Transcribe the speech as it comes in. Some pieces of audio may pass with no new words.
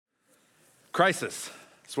Crisis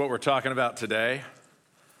is what we're talking about today.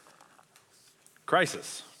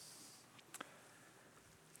 Crisis.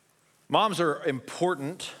 Moms are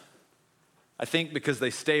important, I think, because they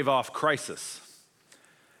stave off crisis.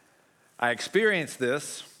 I experienced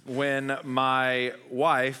this when my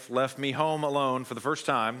wife left me home alone for the first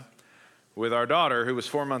time with our daughter, who was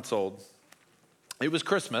 4 months old. It was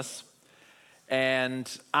Christmas, and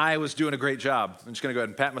I was doing a great job. I'm just going to go ahead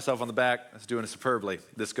and pat myself on the back. I was doing it superbly.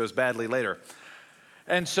 This goes badly later.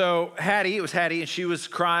 And so Hattie, and she was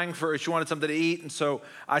crying she wanted something to eat. And so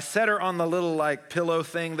I set her on the little pillow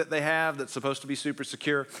thing that they have that's supposed to be super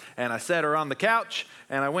secure. And I set her on the couch,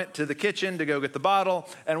 and I went to the kitchen to go get the bottle.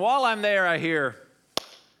 And while I'm there, I hear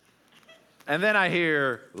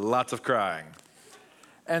lots of crying.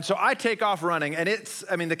 And so I take off running, and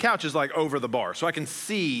the couch is over the bar, so I can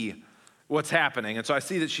see what's happening. And so I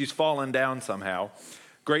see that she's fallen down somehow.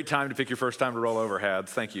 Great time to pick your first time to roll over,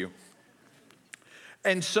 Hads. Thank you.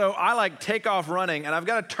 And so I take off running, and I've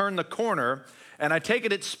got to turn the corner, and I take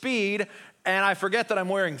it at speed, and I forget that I'm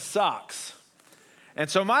wearing socks. And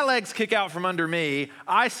so my legs kick out from under me.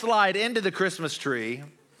 I slide into the Christmas tree.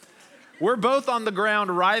 We're both on the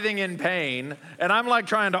ground writhing in pain, and I'm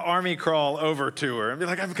trying to army crawl over to her and be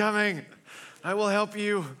like, I'm coming. I will help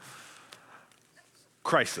you.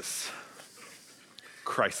 Crisis.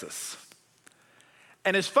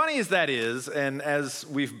 And as funny as that is, and as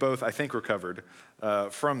we've both, I think, recovered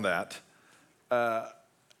from that,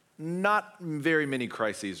 not very many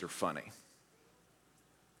crises are funny.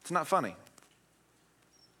 It's not funny.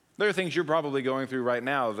 There are things you're probably going through right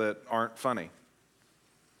now that aren't funny.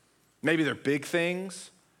 Maybe they're big things,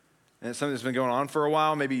 and it's something that's been going on for a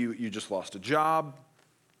while. Maybe you just lost a job,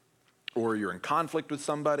 or you're in conflict with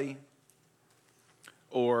somebody,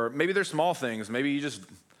 or maybe they're small things. Maybe you just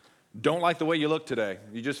don't like the way you look today.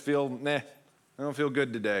 You just feel, I don't feel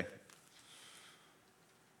good today.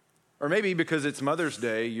 Or maybe because it's Mother's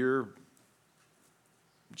Day,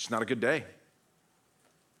 it's not a good day.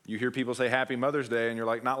 You hear people say Happy Mother's Day, and you're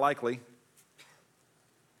like, not likely.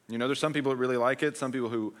 There's some people that really like it, some people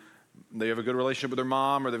who they have a good relationship with their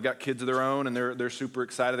mom, or they've got kids of their own, and they're super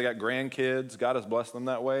excited. They got grandkids. God has blessed them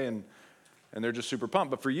that way, and they're just super pumped.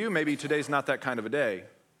 But for you, maybe today's not that kind of a day.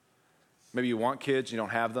 Maybe you want kids, you don't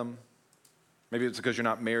have them. Maybe it's because you're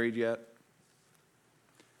not married yet.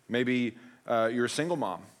 Maybe you're a single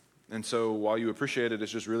mom, and so while you appreciate it,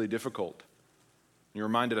 it's just really difficult. You're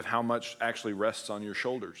reminded of how much actually rests on your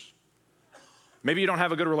shoulders. Maybe you don't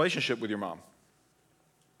have a good relationship with your mom.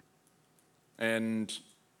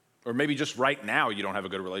 Or maybe just right now you don't have a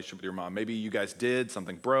good relationship with your mom. Maybe you guys did,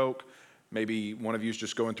 something broke. Maybe one of you is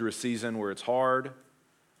just going through a season where it's hard.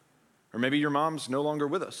 Or maybe your mom's no longer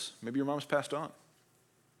with us. Maybe your mom's passed on.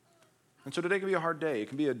 And so today can be a hard day. It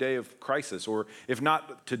can be a day of crisis. Or if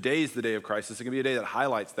not today's the day of crisis, it can be a day that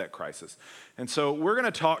highlights that crisis. And so we're going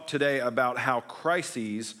to talk today about how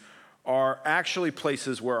crises are actually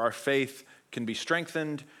places where our faith can be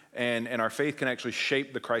strengthened and our faith can actually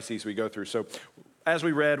shape the crises we go through. So as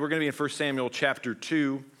we read, we're going to be in 1 Samuel chapter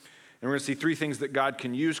 2, and we're going to see three things that God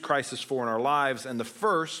can use crisis for in our lives. And the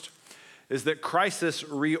first is that crisis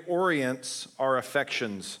reorients our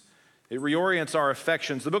affections. It reorients our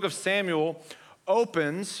affections. The book of Samuel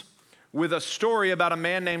opens with a story about a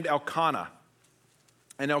man named Elkanah.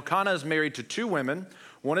 And Elkanah is married to two women.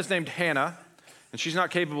 One is named Hannah, and she's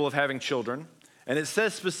not capable of having children. And it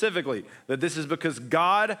says specifically that this is because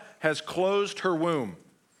God has closed her womb.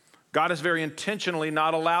 God has very intentionally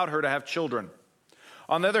not allowed her to have children.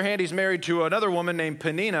 On the other hand, he's married to another woman named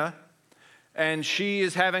Peninnah, and she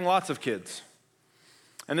is having lots of kids.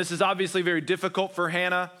 And this is obviously very difficult for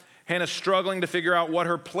Hannah. Hannah's struggling to figure out what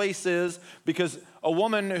her place is, because a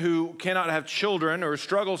woman who cannot have children or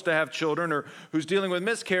struggles to have children or who's dealing with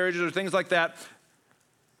miscarriages or things like that,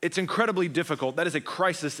 it's incredibly difficult. That is a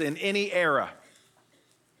crisis in any era.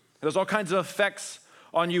 It has all kinds of effects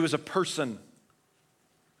on you as a person.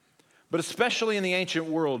 But especially in the ancient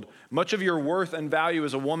world, much of your worth and value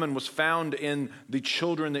as a woman was found in the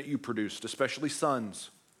children that you produced, especially sons.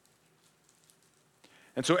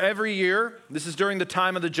 And so every year, this is during the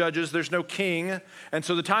time of the judges, there's no king. And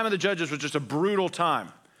so the time of the judges was just a brutal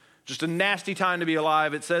time, just a nasty time to be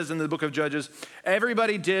alive. It says in the book of Judges,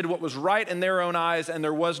 everybody did what was right in their own eyes, and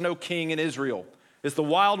there was no king in Israel. It's the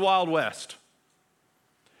wild, wild west.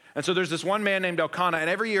 And so there's this one man named Elkanah, and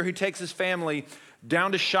every year he takes his family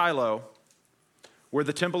down to Shiloh, where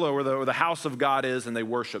the temple or where the house of God is, and they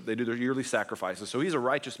worship. They do their yearly sacrifices. So he's a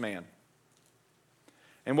righteous man.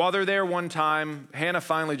 And while they're there one time, Hannah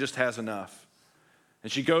finally just has enough.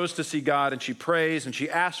 And she goes to see God and she prays and she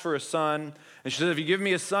asks for a son. And she says, if you give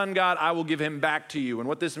me a son, God, I will give him back to you. And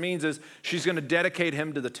what this means is she's going to dedicate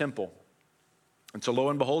him to the temple. And so lo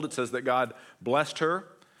and behold, it says that God blessed her.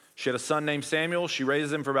 She had a son named Samuel. She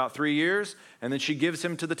raises him for about 3 years. And then she gives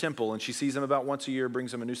him to the temple. And she sees him about once a year,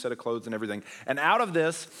 brings him a new set of clothes and everything. And out of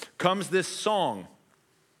this comes this song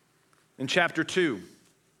in chapter 2.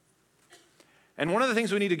 And one of the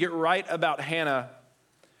things we need to get right about Hannah,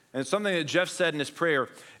 and it's something that Jeff said in his prayer,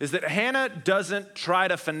 is that Hannah doesn't try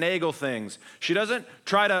to finagle things. She doesn't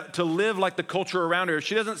try to live like the culture around her.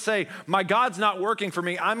 She doesn't say, my God's not working for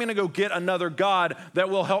me. I'm going to go get another God that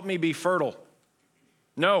will help me be fertile.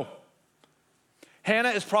 No. Hannah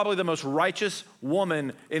is probably the most righteous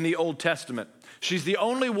woman in the Old Testament. She's the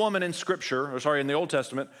only woman in Scripture, in the Old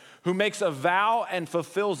Testament, who makes a vow and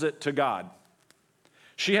fulfills it to God.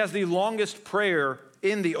 She has the longest prayer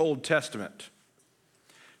in the Old Testament.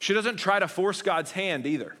 She doesn't try to force God's hand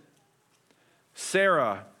either.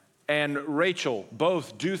 Sarah and Rachel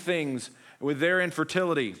both do things with their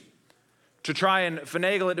infertility to try and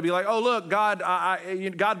finagle it to be like, oh, look,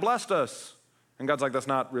 God blessed us. And God's like, that's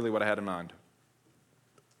not really what I had in mind.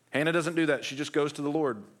 Hannah doesn't do that. She just goes to the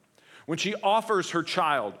Lord. When she offers her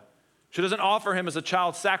child, she doesn't offer him as a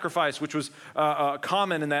child sacrifice, which was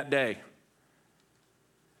common in that day.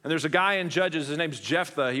 And there's a guy in Judges, his name's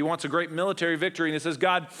Jephthah. He wants a great military victory, and he says,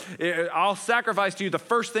 God, I'll sacrifice to you the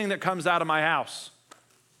first thing that comes out of my house.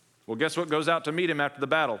 Well, guess what goes out to meet him after the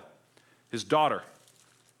battle? His daughter.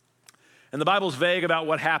 And the Bible's vague about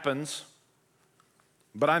what happens,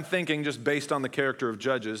 but I'm thinking, just based on the character of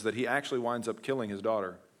Judges, that he actually winds up killing his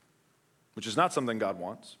daughter, which is not something God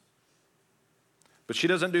wants. But she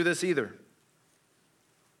doesn't do this either.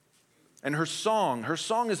 And her song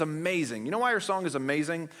is amazing. You know why her song is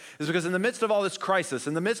amazing? Is because in the midst of all this crisis,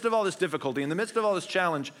 in the midst of all this difficulty, in the midst of all this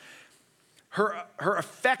challenge, her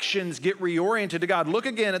affections get reoriented to God. Look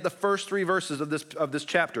again at the first 3 verses of this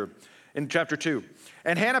chapter, in chapter 2.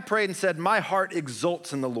 And Hannah prayed and said, my heart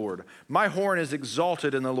exults in the Lord. My horn is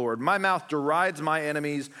exalted in the Lord. My mouth derides my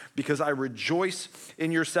enemies because I rejoice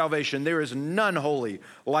in your salvation. There is none holy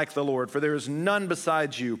like the Lord, for there is none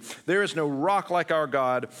besides you. There is no rock like our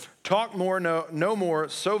God. Talk more, no more,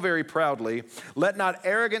 so very proudly. Let not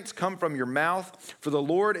arrogance come from your mouth, for the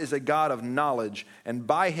Lord is a God of knowledge, and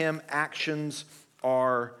by him actions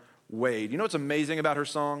are weighed. You know what's amazing about her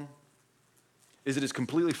song? Is it is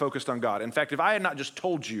completely focused on God. In fact, if I had not just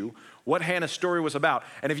told you what Hannah's story was about,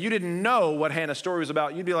 and if you didn't know what Hannah's story was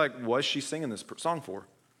about, you'd be like, what is she singing this song for?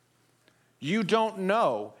 You don't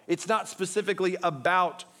know. It's not specifically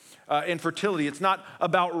about infertility. It's not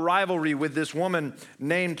about rivalry with this woman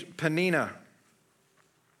named Peninnah.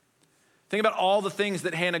 Think about all the things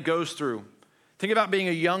that Hannah goes through. Think about being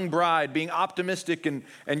a young bride, being optimistic, and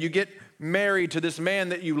you get married to this man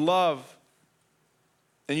that you love.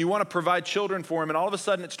 And you want to provide children for him, and all of a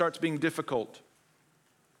sudden it starts being difficult.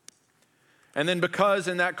 And then because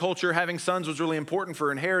in that culture having sons was really important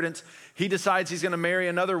for inheritance, he decides he's going to marry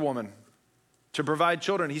another woman to provide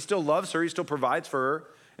children. He still loves her. He still provides for her.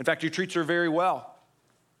 In fact, he treats her very well.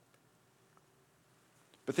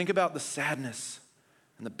 But think about the sadness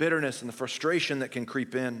and the bitterness and the frustration that can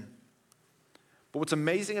creep in. But what's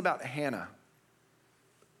amazing about Hannah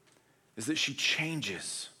is that she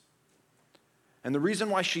changes. And the reason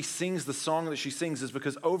why she sings the song that she sings is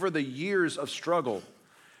because over the years of struggle,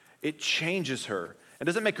 it changes her. It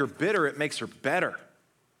doesn't make her bitter, it makes her better.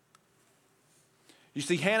 You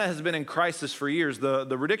see, Hannah has been in crisis for years. The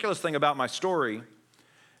ridiculous thing about my story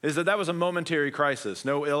is that was a momentary crisis.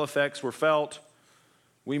 No ill effects were felt.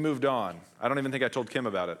 We moved on. I don't even think I told Kim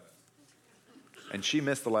about it. And she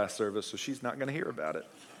missed the last service, so she's not going to hear about it.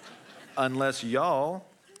 Unless y'all...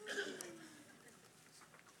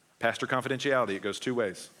 Pastor confidentiality, it goes 2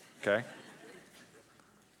 ways, okay?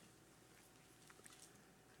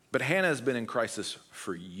 But Hannah has been in crisis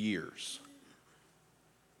for years.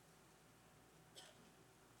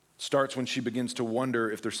 Starts when she begins to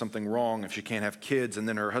wonder if there's something wrong, if she can't have kids, and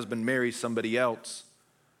then her husband marries somebody else.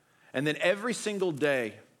 And then every single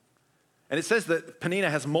day, and it says that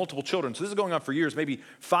Peninnah has multiple children, so this is going on for years, maybe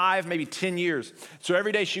 5, maybe 10 years. So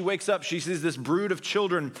every day she wakes up, she sees this brood of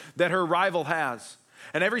children that her rival has.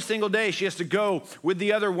 And every single day she has to go with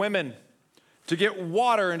the other women to get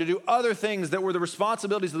water and to do other things that were the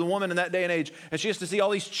responsibilities of the woman in that day and age. And she has to see all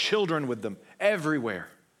these children with them everywhere.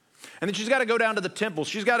 And then she's got to go down to the temple.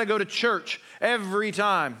 She's got to go to church every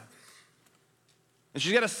time. And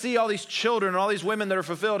she's got to see all these children and all these women that are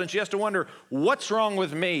fulfilled. And she has to wonder, what's wrong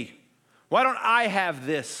with me? Why don't I have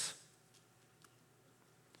this?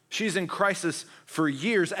 She's in crisis for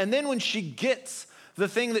years. And then when she gets the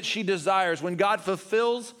thing that she desires, when God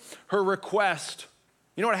fulfills her request,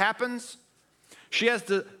 you know what happens? She has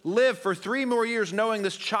to live for 3 more years knowing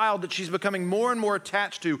this child that she's becoming more and more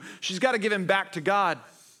attached to. She's got to give him back to God.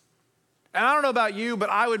 And I don't know about you, but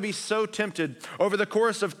I would be so tempted over the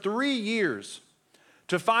course of 3 years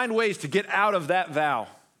to find ways to get out of that vow.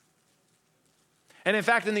 And in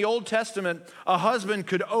fact, in the Old Testament, a husband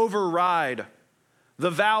could override the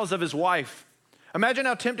vows of his wife. Imagine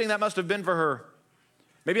how tempting that must have been for her.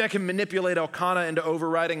 Maybe I can manipulate Elkanah into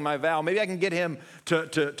overriding my vow. Maybe I can get him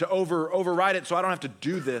to override it so I don't have to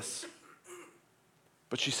do this.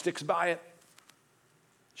 But she sticks by it.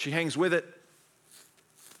 She hangs with it.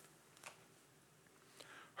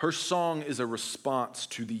 Her song is a response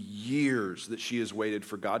to the years that she has waited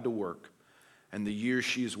for God to work and the years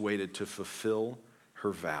she has waited to fulfill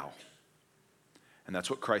her vow. And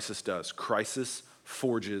that's what crisis does. Crisis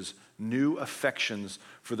forges new affections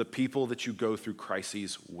for the people that you go through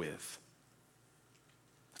crises with.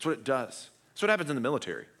 That's what it does. That's what happens in the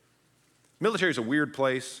military. Military is a weird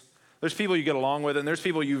place. There's people you get along with, and there's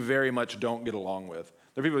people you very much don't get along with.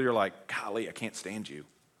 There are people you're like, golly, I can't stand you.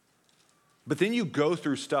 But then you go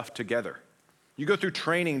through stuff together. You go through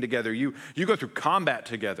training together. You go through combat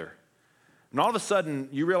together. And all of a sudden,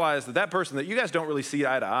 you realize that person that you guys don't really see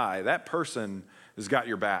eye to eye, that person has got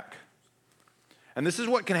your back. And this is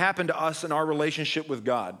what can happen to us in our relationship with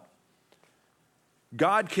God.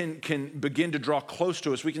 God can begin to draw close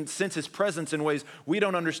to us. We can sense his presence in ways we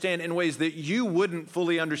don't understand, in ways that you wouldn't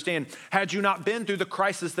fully understand had you not been through the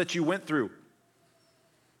crisis that you went through.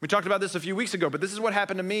 We talked about this a few weeks ago, but this is what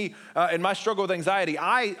happened to me in my struggle with anxiety.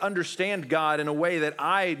 I understand God in a way that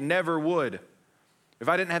I never would if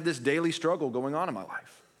I didn't have this daily struggle going on in my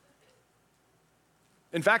life.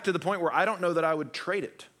 In fact, to the point where I don't know that I would trade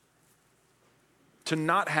it to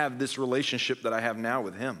not have this relationship that I have now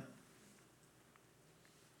with him.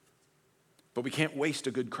 But we can't waste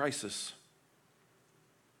a good crisis.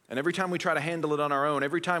 And every time we try to handle it on our own,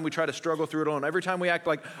 every time we try to struggle through it alone, every time we act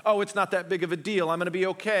like, oh, it's not that big of a deal, I'm going to be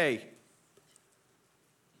okay,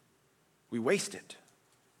 we waste it.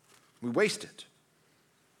 We waste it.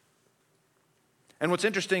 And what's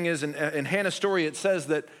interesting is in Hannah's story, it says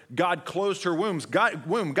that God closed her womb.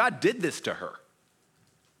 God did this to her.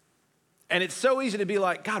 And it's so easy to be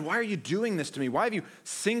like, God, why are you doing this to me? Why have you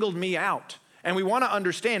singled me out? And we want to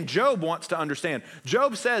understand. Job wants to understand.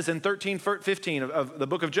 Job says in 13:15 of the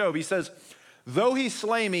book of Job, he says, though he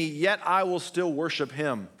slay me, yet I will still worship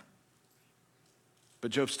him.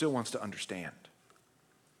 But Job still wants to understand.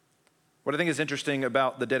 What I think is interesting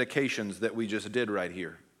about the dedications that we just did right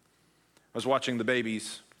here, I was watching the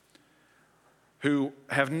babies who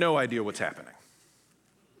have no idea what's happening.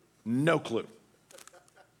 No clue.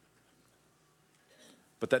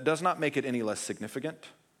 But that does not make it any less significant.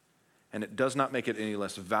 And it does not make it any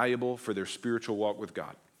less valuable for their spiritual walk with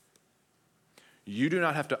God. You do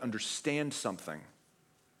not have to understand something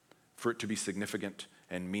for it to be significant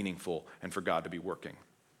and meaningful and for God to be working.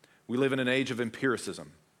 We live in an age of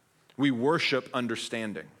empiricism. We worship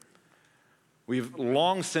understanding. We've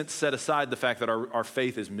long since set aside the fact that our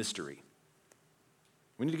faith is mystery.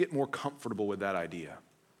 We need to get more comfortable with that idea.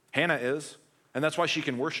 Hannah is, and that's why she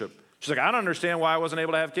can worship. She's like, I don't understand why I wasn't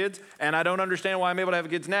able to have kids, and I don't understand why I'm able to have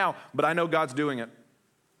kids now, but I know God's doing it,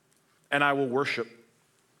 and I will worship.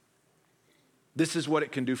 This is what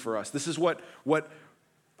it can do for us. This is what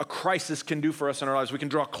a crisis can do for us in our lives. We can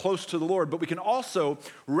draw close to the Lord, but we can also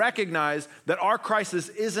recognize that our crisis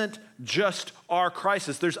isn't just our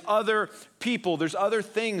crisis. There's other people, there's other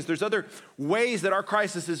things, there's other ways that our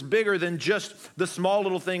crisis is bigger than just the small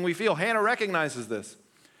little thing we feel. Hannah recognizes this.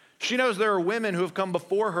 She knows there are women who have come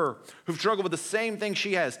before her who've struggled with the same thing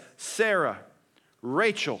she has. Sarah,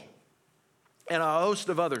 Rachel, and a host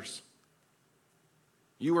of others.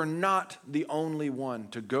 You are not the only one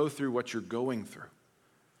to go through what you're going through.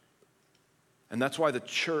 And that's why the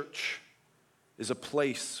church is a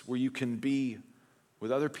place where you can be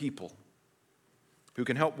with other people who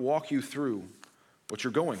can help walk you through what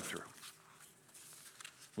you're going through.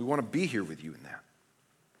 We want to be here with you in that.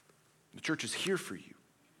 The church is here for you.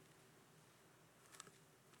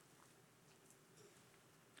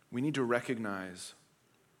 We need to recognize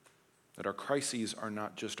that our crises are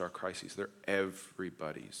not just our crises, they're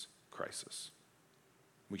everybody's crisis.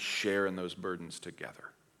 We share in those burdens together.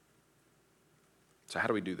 So how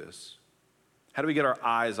do we do this? How do we get our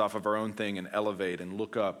eyes off of our own thing and elevate and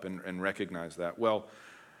look up and recognize that? Well,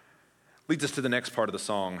 leads us to the next part of the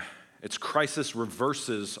song. It's crisis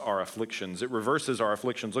reverses our afflictions. It reverses our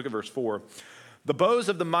afflictions. Look at verse 4. The bows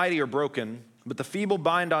of the mighty are broken, but the feeble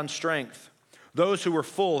bind on strength. Those who were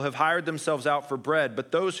full have hired themselves out for bread,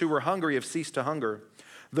 but those who were hungry have ceased to hunger.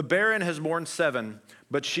 The barren has borne 7,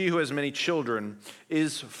 but she who has many children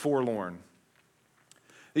is forlorn.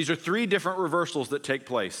 These are 3 different reversals that take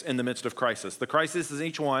place in the midst of crisis. The crisis in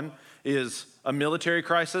each one is a military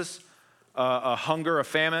crisis, a hunger, a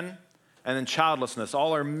famine, and then childlessness.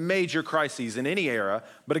 All are major crises in any era,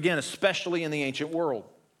 but again, especially in the ancient world.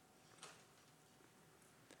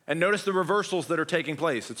 And notice the reversals that are taking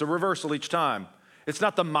place. It's a reversal each time. It's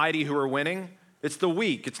not the mighty who are winning. It's the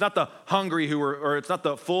weak. It's not the hungry or it's not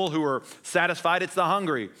the full who are satisfied. It's the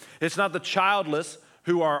hungry. It's not the childless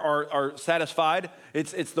who are satisfied.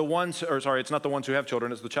 It's the ones, it's not the ones who have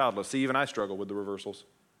children. It's the childless. See, even I struggle with the reversals.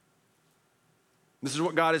 This is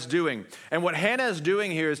what God is doing. And what Hannah is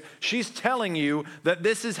doing here is she's telling you that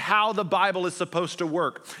this is how the Bible is supposed to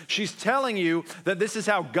work. She's telling you that this is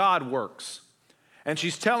how God works. And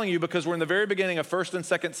she's telling you, because we're in the very beginning of 1st and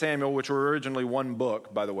 2nd Samuel, which were originally one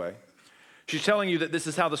book, by the way. She's telling you that this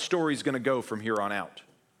is how the story is going to go from here on out.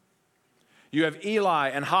 You have Eli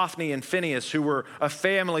and Hophni and Phinehas, who were a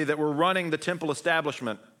family that were running the temple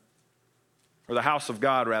establishment, or the house of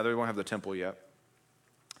God, rather. We won't have the temple yet.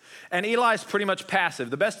 And Eli's pretty much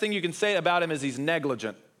passive. The best thing you can say about him is he's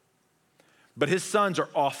negligent. But his sons are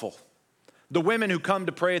awful. The women who come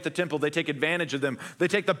to pray at the temple, they take advantage of them. They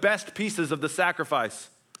take the best pieces of the sacrifice.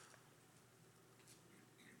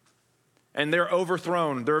 And they're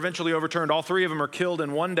overthrown. They're eventually overturned. All 3 of them are killed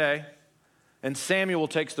in one day. And Samuel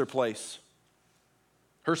takes their place,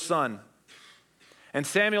 her son. And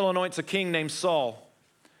Samuel anoints a king named Saul.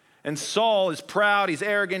 And Saul is proud, he's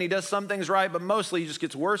arrogant, he does some things right, but mostly he just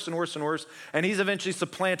gets worse and worse and worse. And he's eventually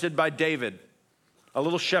supplanted by David, a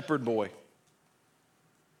little shepherd boy.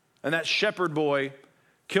 And that shepherd boy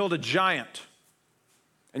killed a giant.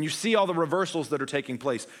 And you see all the reversals that are taking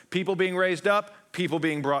place. People being raised up, people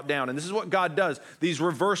being brought down. And this is what God does, these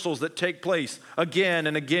reversals that take place again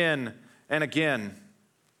and again and again.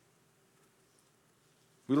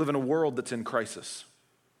 We live in a world that's in crisis.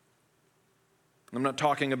 I'm not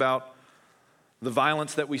talking about the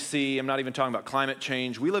violence that we see. I'm not even talking about climate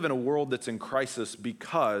change. We live in a world that's in crisis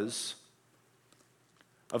because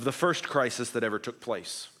of the first crisis that ever took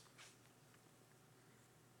place.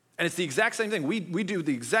 And it's the exact same thing. We do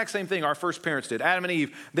the exact same thing our first parents did. Adam and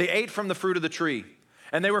Eve, they ate from the fruit of the tree.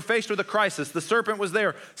 And they were faced with a crisis. The serpent was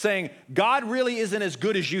there saying, God really isn't as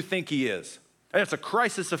good as you think he is. And it's a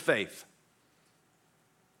crisis of faith.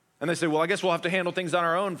 And they say, well, I guess we'll have to handle things on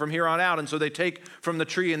our own from here on out. And so they take from the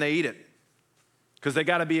tree and they eat it because they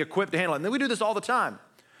got to be equipped to handle it. And then we do this all the time.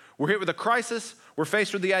 We're hit with a crisis. We're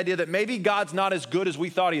faced with the idea that maybe God's not as good as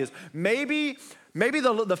we thought he is. Maybe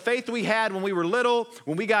the faith we had when we were little,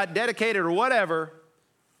 when we got dedicated or whatever,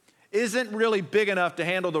 isn't really big enough to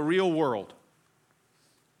handle the real world.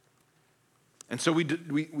 And so we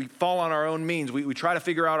fall on our own means. We try to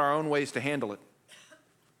figure out our own ways to handle it.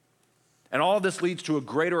 And all of this leads to a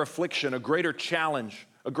greater affliction, a greater challenge,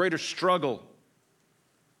 a greater struggle.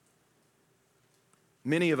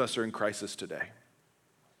 Many of us are in crisis today.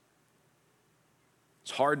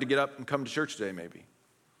 It's hard to get up and come to church today, maybe.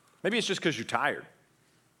 Maybe it's just because you're tired.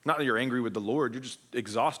 Not that you're angry with the Lord, you're just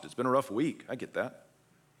exhausted. It's been a rough week. I get that.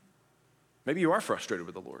 Maybe you are frustrated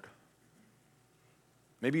with the Lord.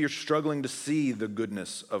 Maybe you're struggling to see the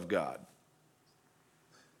goodness of God.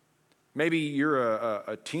 Maybe you're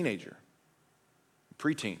a teenager,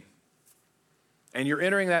 preteen, and you're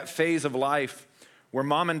entering that phase of life where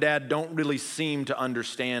mom and dad don't really seem to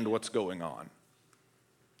understand what's going on.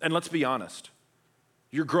 And let's be honest,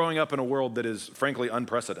 you're growing up in a world that is frankly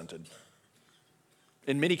unprecedented.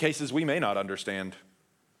 In many cases, we may not understand.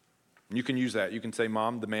 You can use that. You can say,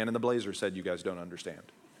 Mom, the man in the blazer said you guys don't understand.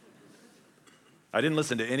 I didn't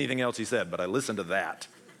listen to anything else he said, but I listened to that.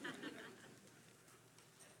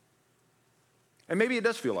 And maybe it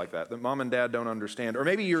does feel like that mom and dad don't understand. Or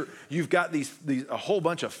maybe you've got these a whole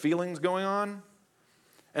bunch of feelings going on,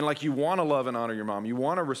 and like you want to love and honor your mom. You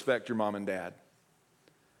want to respect your mom and dad.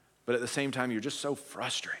 But at the same time, you're just so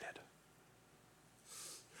frustrated.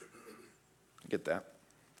 I get that.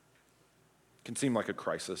 It can seem like a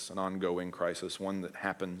crisis, an ongoing crisis, one that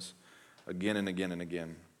happens again and again and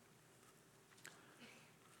again.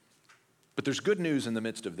 But there's good news in the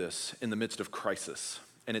midst of this, in the midst of crisis.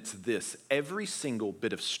 And it's this: every single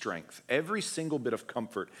bit of strength, every single bit of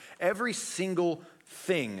comfort, every single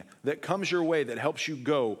thing that comes your way that helps you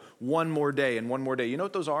go one more day and one more day. You know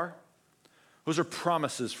what those are? Those are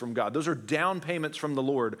promises from God. Those are down payments from the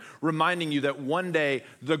Lord, reminding you that one day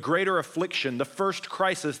the greater affliction, the first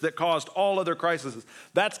crisis that caused all other crises,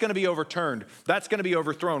 that's going to be overturned. That's going to be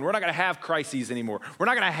overthrown. We're not going to have crises anymore. We're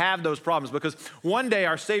not going to have those problems because one day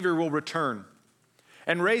our Savior will return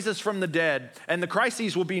and raise us from the dead, and the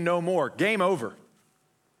crises will be no more. Game over.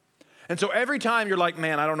 And so every time you're like,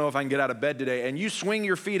 man, I don't know if I can get out of bed today, and you swing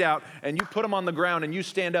your feet out and you put them on the ground and you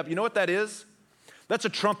stand up, you know what that is? That's a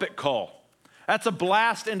trumpet call. That's a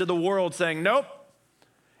blast into the world saying, nope,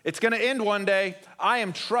 it's going to end one day. I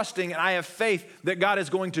am trusting and I have faith that God is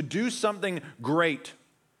going to do something great.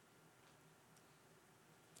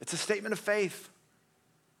 It's a statement of faith.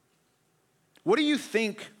 What do you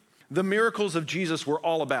think the miracles of Jesus were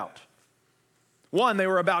all about? One, they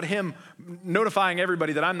were about him notifying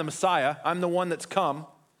everybody that I'm the Messiah. I'm the one that's come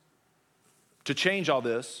to change all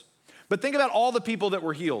this. But think about all the people that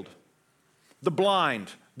were healed. The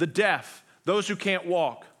blind, the deaf, those who can't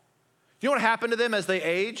walk. You know what happened to them as they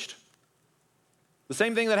aged? The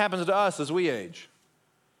same thing that happens to us as we age.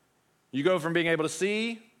 You go from being able to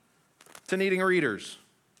see to needing readers.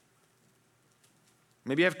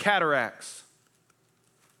 Maybe you have cataracts.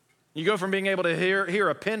 You go from being able to hear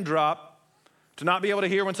a pin drop to not be able to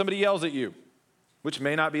hear when somebody yells at you, which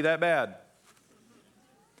may not be that bad.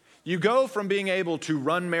 You go from being able to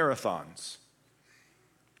run marathons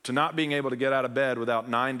to not being able to get out of bed without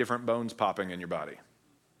 9 different bones popping in your body.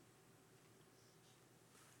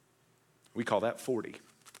 We call that 40.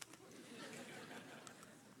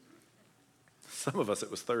 Some of us, it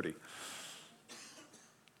was 30.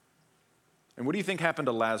 And what do you think happened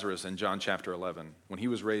to Lazarus in John chapter 11 when he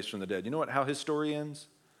was raised from the dead? You know how his story ends?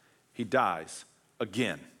 He dies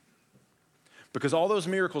again. Because all those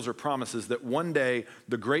miracles are promises that one day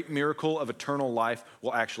the great miracle of eternal life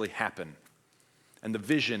will actually happen. And the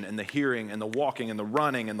vision and the hearing and the walking and the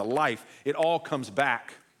running and the life, it all comes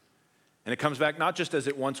back. And it comes back not just as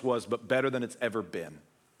it once was, but better than it's ever been.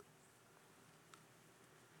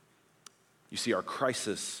 You see, our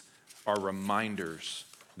crises are reminders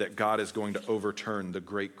that God is going to overturn the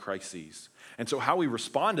great crises. And so how we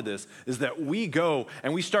respond to this is that we go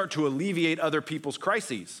and we start to alleviate other people's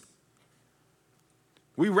crises.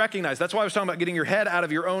 We recognize, that's why I was talking about getting your head out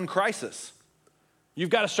of your own crisis. You've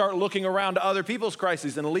got to start looking around to other people's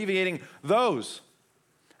crises and alleviating those.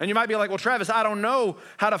 And you might be like, well, Travis, I don't know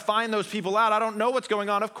how to find those people out. I don't know what's going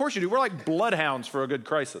on. Of course you do. We're like bloodhounds for a good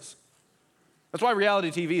crisis. That's why reality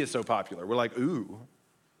TV is so popular. We're like, ooh.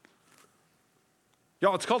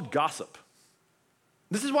 Y'all, it's called gossip.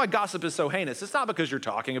 This is why gossip is so heinous. It's not because you're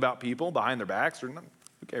talking about people behind their backs. Or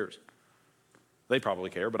who cares? They probably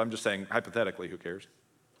care, but I'm just saying, hypothetically, who cares?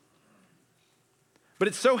 But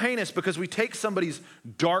it's so heinous because we take somebody's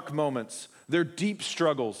dark moments, their deep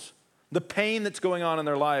struggles, the pain that's going on in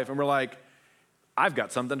their life, and we're like, I've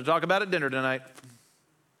got something to talk about at dinner tonight.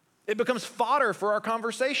 It becomes fodder for our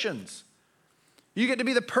conversations. You get to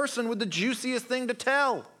be the person with the juiciest thing to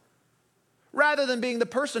tell, rather than being the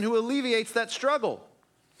person who alleviates that struggle,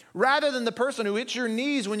 rather than the person who hits your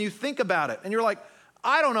knees when you think about it. And you're like,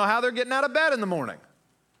 I don't know how they're getting out of bed in the morning.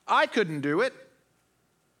 I couldn't do it.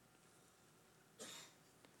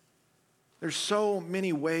 There's so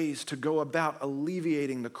many ways to go about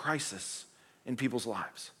alleviating the crisis in people's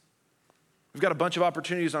lives. We've got a bunch of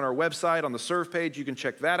opportunities on our website, on the serve page. You can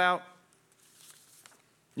check that out.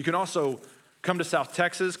 You can also come to South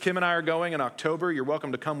Texas. Kim and I are going in October. You're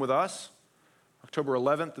welcome to come with us. October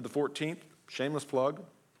 11th to the 14th. Shameless plug.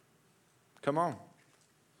 Come on.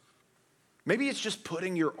 Maybe it's just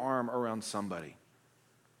putting your arm around somebody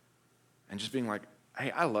and just being like, hey,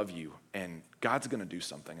 I love you, and God's going to do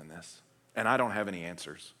something in this, and I don't have any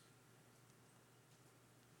answers.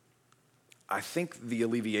 I think the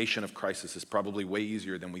alleviation of crisis is probably way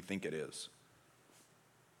easier than we think it is.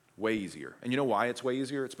 Way easier. And you know why it's way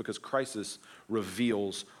easier? It's because crisis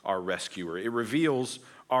reveals our rescuer. It reveals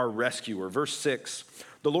our rescuer. Verse 6,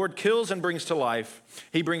 the Lord kills and brings to life.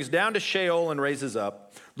 He brings down to Sheol and raises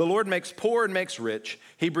up. The Lord makes poor and makes rich.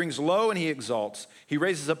 He brings low and he exalts. He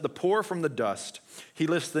raises up the poor from the dust. He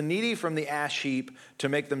lifts the needy from the ash heap to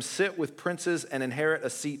make them sit with princes and inherit a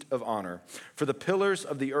seat of honor. For the pillars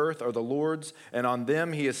of the earth are the Lord's, and on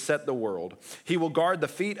them he has set the world. He will guard the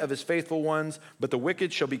feet of his faithful ones, but the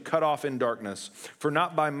wicked shall be cut off in darkness. For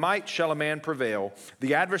not by might shall a man prevail.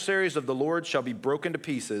 The adversaries of the Lord shall be broken to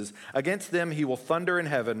pieces. Against them he will thunder in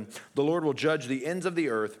heaven. The Lord will judge the ends of the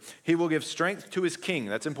earth. He will give strength to his king.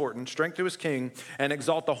 That's important. Strength to his king, and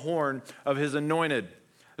exalt the horn of his anointed.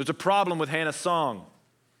 There's a problem with Hannah's song.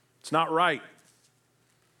 It's not right.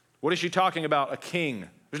 What is she talking about? A king.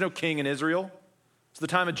 There's no king in Israel. It's the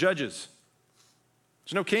time of Judges.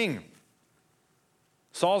 There's no king.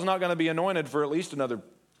 Saul's not going to be anointed for at least another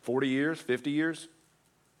 40 years, 50 years.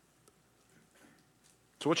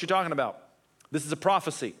 So what's she talking about? This is a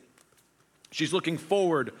prophecy. She's looking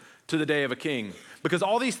forward to the day of a king. Because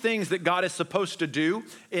all these things that God is supposed to do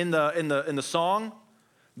in the song,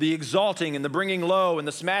 the exalting and the bringing low and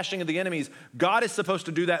the smashing of the enemies, God is supposed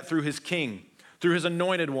to do that through his king, through his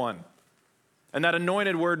anointed one. And that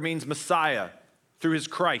anointed word means Messiah, through his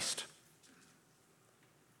Christ.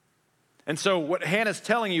 And so what Hannah's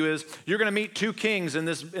telling you is you're going to meet two kings in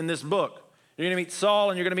this book. You're going to meet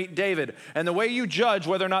Saul and you're going to meet David. And the way you judge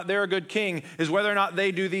whether or not they're a good king is whether or not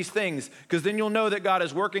they do these things. Because then you'll know that God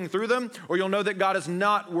is working through them, or you'll know that God is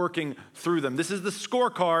not working through them. This is the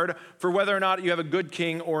scorecard for whether or not you have a good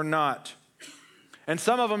king or not. And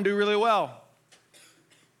some of them do really well.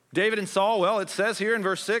 David and Saul, well, it says here in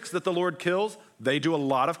verse 6 that the Lord kills. They do a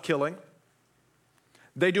lot of killing.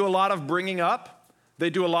 They do a lot of bringing up. They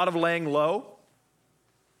do a lot of laying low.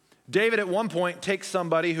 David at one point takes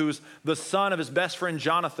somebody who's the son of his best friend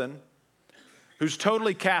Jonathan, who's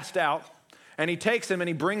totally cast out, and he takes him and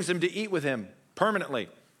he brings him to eat with him permanently.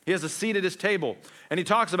 He has a seat at his table, and he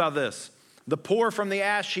talks about this, the poor from the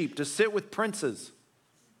ash heap to sit with princes.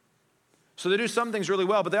 So they do some things really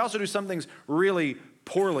well, but they also do some things really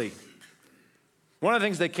poorly. One of the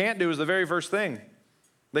things they can't do is the very first thing.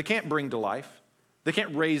 They can't bring to life. They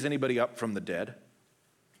can't raise anybody up from the dead.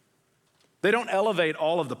 They don't elevate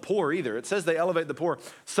all of the poor either. It says they elevate the poor.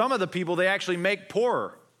 Some of the people they actually make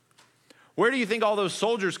poorer. Where do you think all those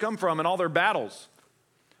soldiers come from in all their battles?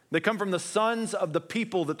 They come from the sons of the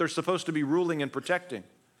people that they're supposed to be ruling and protecting.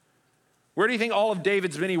 Where do you think all of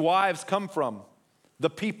David's many wives come from? The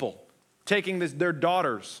people, taking their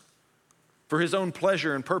daughters for his own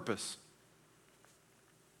pleasure and purpose.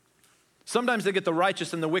 Sometimes they get the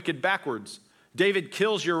righteous and the wicked backwards. David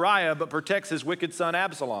kills Uriah but protects his wicked son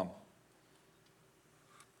Absalom.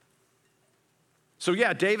 So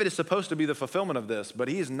yeah, David is supposed to be the fulfillment of this, but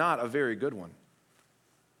he is not a very good one.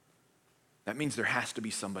 That means there has to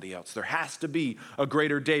be somebody else. There has to be a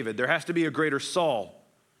greater David. There has to be a greater Saul.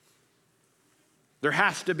 There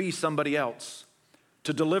has to be somebody else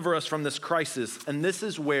to deliver us from this crisis. And this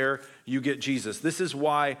is where you get Jesus. This is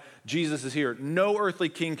why Jesus is here. No earthly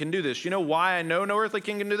king can do this. You know why I know no earthly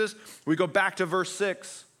king can do this? We go back to verse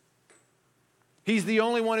 6. He's the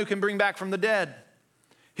only one who can bring back from the dead.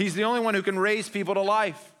 He's the only one who can raise people to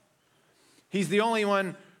life. He's the only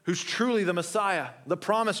one who's truly the Messiah, the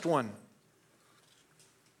promised one.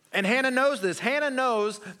 And Hannah knows this. Hannah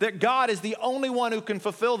knows that God is the only one who can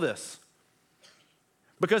fulfill this.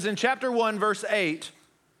 Because in chapter 1, verse 8,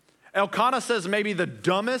 Elkanah says maybe the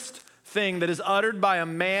dumbest thing that is uttered by a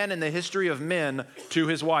man in the history of men to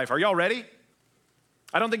his wife. Are y'all ready?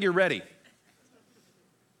 I don't think you're ready.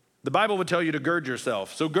 The Bible would tell you to gird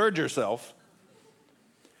yourself, so gird yourself.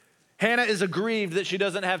 Hannah is aggrieved that she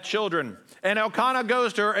doesn't have children. And Elkanah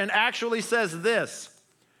goes to her and actually says this,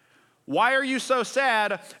 "Why are you so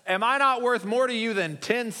sad? Am I not worth more to you than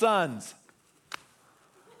 10 sons?"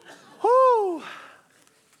 Whoo!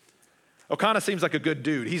 Elkanah seems like a good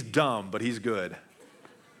dude. He's dumb, but he's good.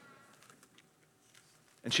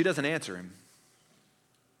 And she doesn't answer him.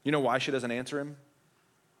 You know why she doesn't answer him?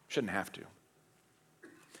 Shouldn't have to.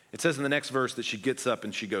 It says in the next verse that she gets up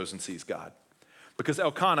and she goes and sees God. Because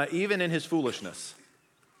Elkanah, even in his foolishness,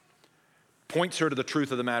 points her to the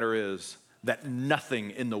truth of the matter is that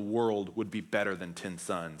nothing in the world would be better than 10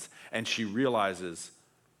 sons. And she realizes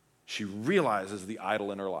the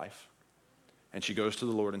idol in her life. And she goes to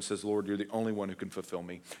the Lord and says, "Lord, you're the only one who can fulfill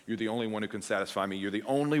me. You're the only one who can satisfy me. You're the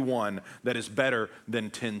only one that is better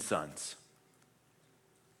than 10 sons.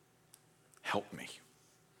 Help me."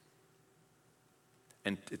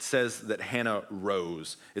 And it says that Hannah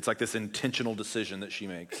rose. It's like this intentional decision that she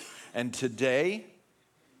makes. And today,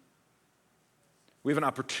 we have an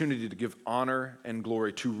opportunity to give honor and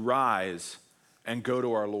glory, to rise and go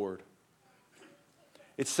to our Lord.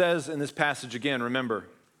 It says in this passage again, remember,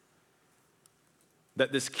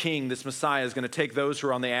 that this king, this Messiah, is going to take those who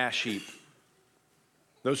are on the ash heap,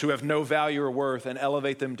 those who have no value or worth, and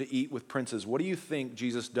elevate them to eat with princes. What do you think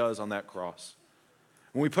Jesus does on that cross?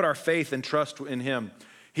 When we put our faith and trust in him,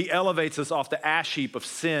 he elevates us off the ash heap of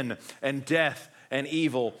sin and death and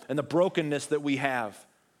evil and the brokenness that we have,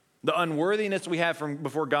 the unworthiness we have from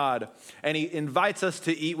before God, and he invites us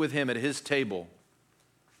to eat with him at his table.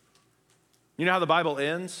 You know how the Bible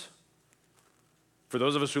ends? For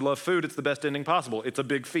those of us who love food, it's the best ending possible. It's a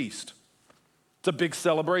big feast. It's a big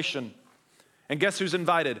celebration. And guess who's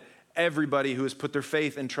invited? Everybody who has put their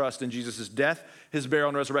faith and trust in Jesus' death, his burial,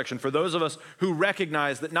 and resurrection. For those of us who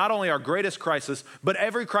recognize that not only our greatest crisis, but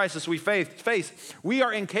every crisis we face, we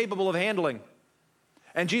are incapable of handling.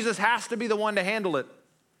 And Jesus has to be the one to handle it.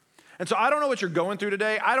 And so I don't know what you're going through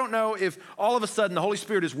today. I don't know if all of a sudden the Holy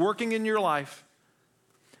Spirit is working in your life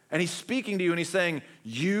and he's speaking to you and he's saying,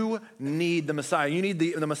 you need the Messiah. You need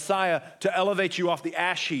the Messiah to elevate you off the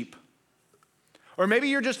ash heap. Or maybe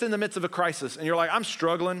you're just in the midst of a crisis and you're like, I'm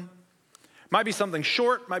struggling. Might be something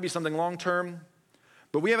short, might be something long-term,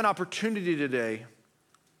 but we have an opportunity today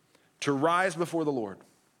to rise before the Lord.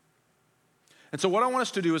 And so what I want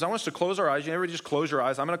us to do is I want us to close our eyes. You never just close your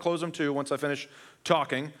eyes. I'm going to close them too once I finish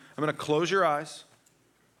talking. I'm going to close your eyes.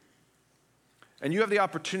 And you have the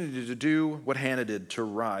opportunity to do what Hannah did, to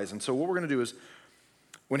rise. And so what we're going to do is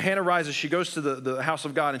when Hannah rises, she goes to the house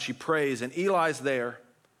of God and she prays, and Eli's there,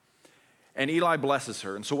 and Eli blesses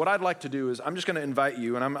her. And so what I'd like to do is I'm just going to invite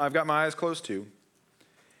you, and I've got my eyes closed too.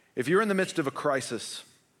 If you're in the midst of a crisis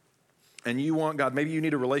and you want God, maybe you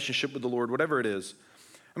need a relationship with the Lord, whatever it is,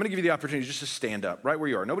 I'm going to give you the opportunity just to stand up right where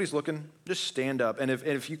you are. Nobody's looking. Just stand up. And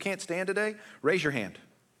if you can't stand today, raise your hand.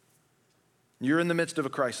 You're in the midst of a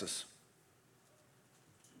crisis.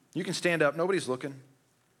 You can stand up. Nobody's looking.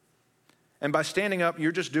 And by standing up,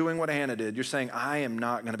 you're just doing what Hannah did. You're saying, I am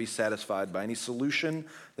not going to be satisfied by any solution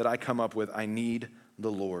that I come up with. I need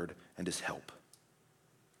the Lord and his help.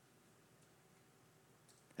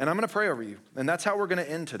 And I'm going to pray over you. And that's how we're going to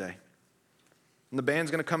end today. And the band's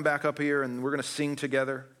going to come back up here and we're going to sing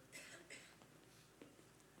together.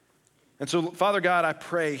 And so, Father God, I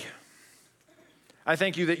pray. I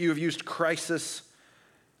thank you that you have used crisis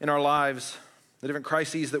in our lives, the different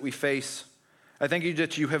crises that we face. I thank you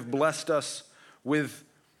that you have blessed us with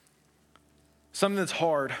something that's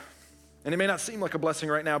hard. And it may not seem like a blessing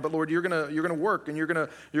right now, but Lord, you're gonna work and you're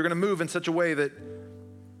gonna move in such a way that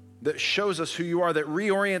shows us who you are, that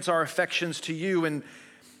reorients our affections to you and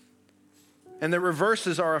that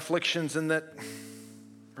reverses our afflictions and that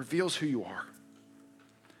reveals who you are.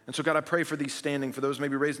 And so God, I pray for these standing, for those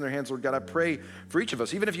maybe raising their hands, Lord God, I pray for each of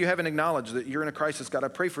us. Even if you haven't acknowledged that you're in a crisis, God, I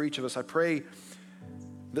pray for each of us. I pray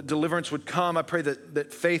that deliverance would come. I pray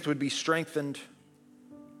that faith would be strengthened.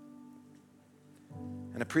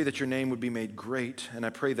 And I pray that your name would be made great. And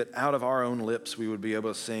I pray that out of our own lips, we would be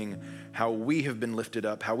able to sing how we have been lifted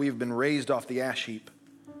up, how we have been raised off the ash heap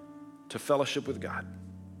to fellowship with God.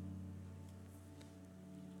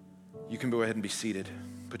 You can go ahead and be seated.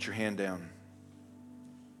 Put your hand down.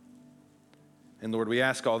 And Lord, we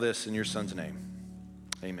ask all this in your Son's name.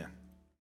 Amen.